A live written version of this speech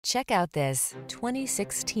Check out this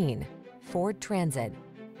 2016 Ford Transit.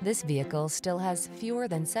 This vehicle still has fewer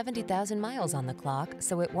than 70,000 miles on the clock,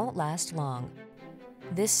 so it won't last long.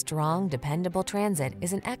 This strong, dependable Transit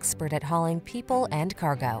is an expert at hauling people and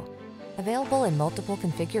cargo. Available in multiple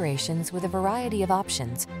configurations with a variety of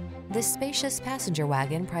options, this spacious passenger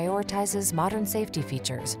wagon prioritizes modern safety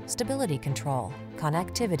features, stability control,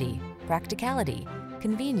 connectivity, practicality,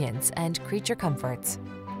 convenience, and creature comforts.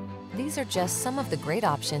 These are just some of the great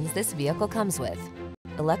options this vehicle comes with: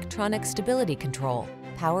 electronic stability control,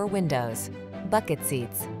 power windows, bucket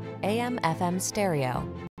seats, AM/FM stereo,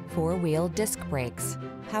 four-wheel disc brakes,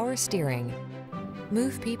 power steering.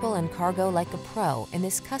 Move people and cargo like a pro in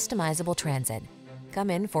this customizable Transit. Come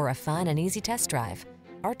in for a fun and easy test drive.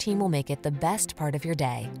 Our team will make it the best part of your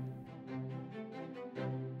day.